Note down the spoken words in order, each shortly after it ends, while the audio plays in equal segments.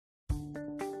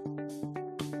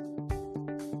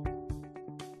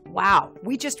Wow,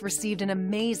 we just received an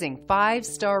amazing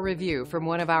 5-star review from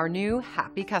one of our new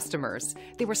happy customers.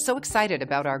 They were so excited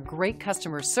about our great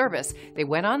customer service, they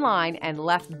went online and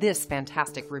left this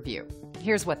fantastic review.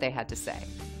 Here's what they had to say.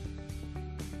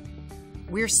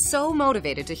 We're so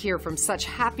motivated to hear from such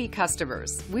happy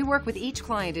customers. We work with each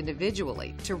client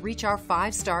individually to reach our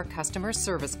 5-star customer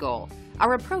service goal.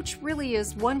 Our approach really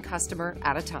is one customer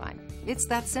at a time. It's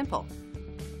that simple.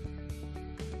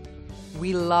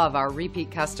 We love our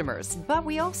repeat customers, but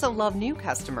we also love new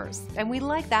customers, and we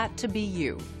like that to be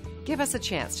you. Give us a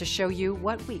chance to show you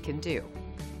what we can do.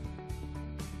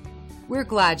 We're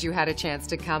glad you had a chance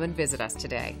to come and visit us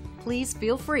today. Please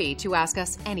feel free to ask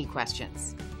us any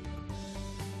questions.